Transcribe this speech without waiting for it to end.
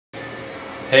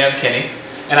Hey, I'm Kenny.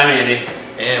 And I'm Andy.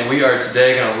 And we are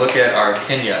today going to look at our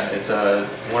Kenya. It's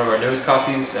one of our newest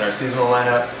coffees in our seasonal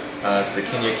lineup. It's the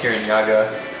Kenya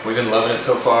Kirinyaga. We've been loving it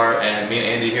so far, and me and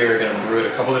Andy here are going to brew it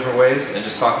a couple different ways and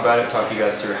just talk about it, talk you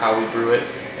guys through how we brew it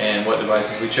and what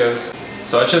devices we chose.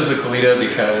 So I chose the Kalita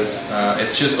because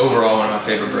it's just overall one of my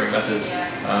favorite brewing methods.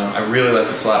 I really like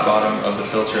the flat bottom of the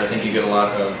filter. I think you get a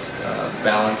lot of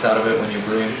balance out of it when you're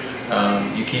brewing.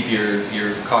 You keep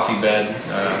your coffee bed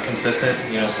consistent,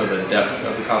 so the depth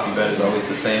of the coffee bed is always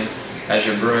the same as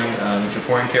you're brewing. If you're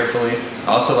pouring carefully, I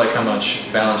also like how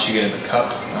much balance you get in the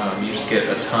cup. You just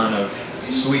get a ton of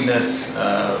sweetness,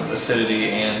 acidity,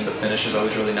 and the finish is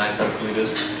always really nice out of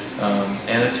Kalitas.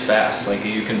 And it's fast. Like,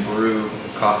 you can brew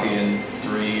coffee in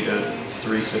 3 to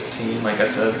 3:15, like I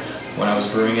said when I was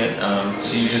brewing it.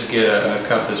 So you just get a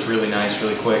cup that's really nice,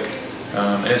 really quick.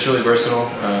 And it's really versatile.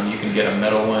 You can get a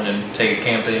metal one and take it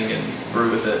camping and brew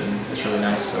with it, and it's really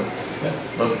nice. So yeah,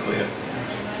 love the Kalita.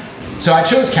 So I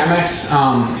chose Chemex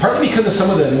partly because of some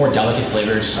of the more delicate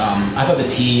flavors. I thought the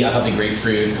tea, I thought the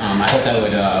grapefruit, I thought that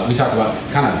would, we talked about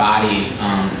kind of body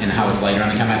and how it's lighter on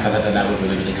the Chemex. I thought that would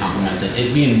really complement it.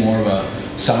 It being more of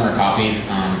a summer coffee,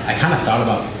 I kind of thought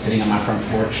about sitting on my front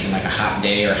porch in like a hot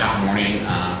day or hot morning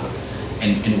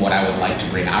and what I would like to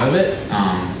bring out of it.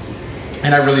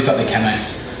 And I really thought the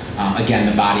Chemex, again,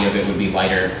 the body of it would be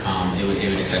lighter. It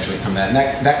would accentuate some of that.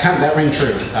 And that rang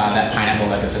true. That pineapple,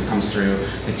 like I said, comes through.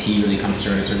 The tea really comes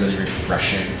through, and it's a really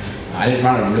refreshing. I didn't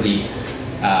want a really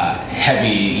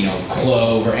heavy,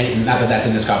 clove or anything. Not that that's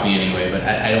in this coffee anyway, but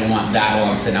I don't want that while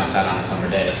I'm sitting outside on a summer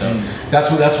day. So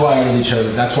that's why I really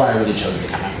chose. That's why I really chose the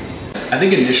Chemex. I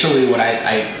think initially, what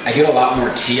I get a lot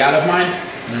more tea out of mine,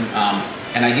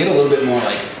 and I get a little bit more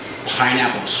like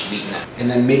pineapple sweetness, and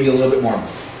then maybe a little bit more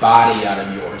body out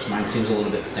of yours. Mine seems a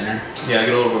little bit thinner. Yeah, I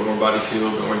get a little bit more body too, a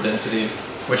little bit more density,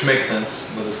 which makes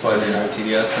sense with a slightly higher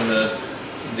TDS. And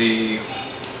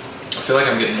I feel like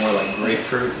I'm getting more like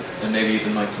grapefruit and maybe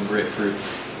even like some grapefruit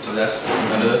zest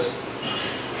out of this.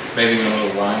 Maybe even a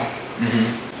little lime.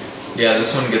 Yeah,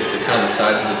 this one gets the kind of the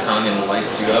sides of the tongue and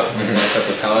lights you up and lights up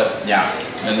the palate. Yeah.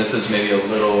 And this is maybe a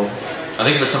little, I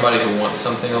think for somebody who wants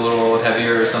something a little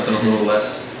heavier or something a little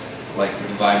less like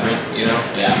vibrant,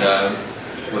 and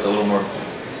with a little more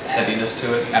heaviness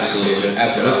to it. Absolutely,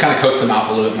 absolutely. This kind of coats the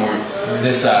mouth a little bit more.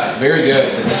 This very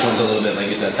good, but this one's a little bit, like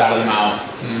you said, side of the mouth,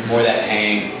 more of that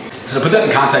tang. So to put that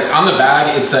in context, on the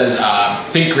bag it says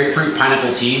think grapefruit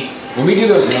pineapple tea. When we do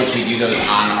those notes, we do those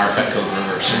on our Fetco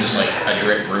brewer, so just like a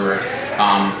drip brewer.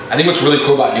 I think what's really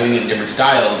cool about doing it in different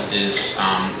styles is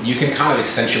you can kind of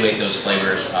accentuate those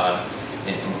flavors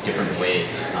in different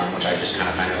ways, which I just kind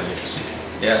of find really interesting.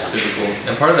 Yeah, super cool.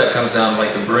 And part of that comes down,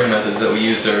 like, the brewing methods that we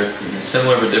used are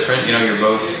similar but different. You're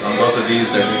both, on both of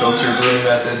these, they're filter brewing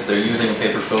methods. They're using a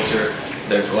paper filter.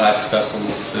 They're glass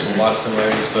vessels. There's a lot of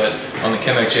similarities, but on the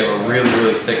Chemex you have a really,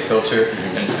 really thick filter,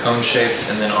 and it's cone shaped,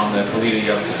 and then on the Kalita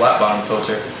you have a flat bottom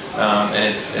filter, and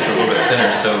it's a little bit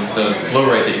thinner, so the flow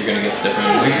rate that you're going to get is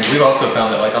different. We've also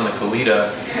found that, like, on the Kalita,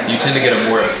 you tend to get a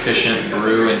more efficient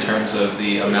brew in terms of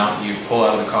the amount you pull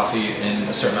out of the coffee in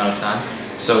a certain amount of time.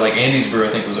 So like Andy's brew, I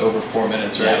think, was over 4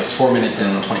 minutes, right? Yeah, it was 4 minutes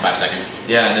and 25 seconds.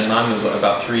 Yeah, and then mine was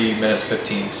about 3 minutes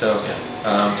 15. So,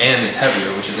 and it's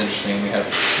heavier, which is interesting. We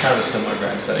have kind of a similar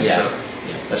grind setting. Yeah. So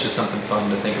that's just something fun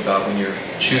to think about when you're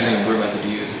choosing a brew method to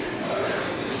use.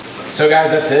 So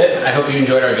guys, that's it. I hope you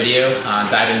enjoyed our video.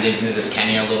 Diving into this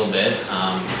Kenya a little bit.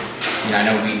 I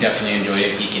know we definitely enjoyed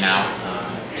it, geeking out.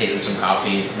 Tasting some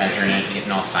coffee, measuring it, getting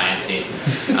all sciencey.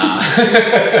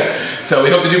 So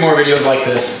we hope to do more videos like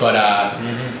this, but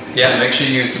yeah, make sure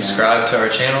you subscribe to our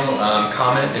channel.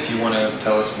 Comment if you want to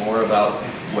tell us more about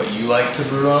what you like to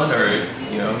brew on, or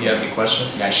you have any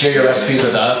questions. Yeah, share your recipes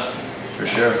with us. For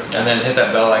sure. And then hit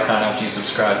that bell icon after you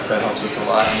subscribe, because that helps us a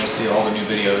lot, and you'll see all the new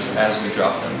videos as we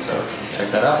drop them. So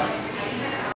check that out.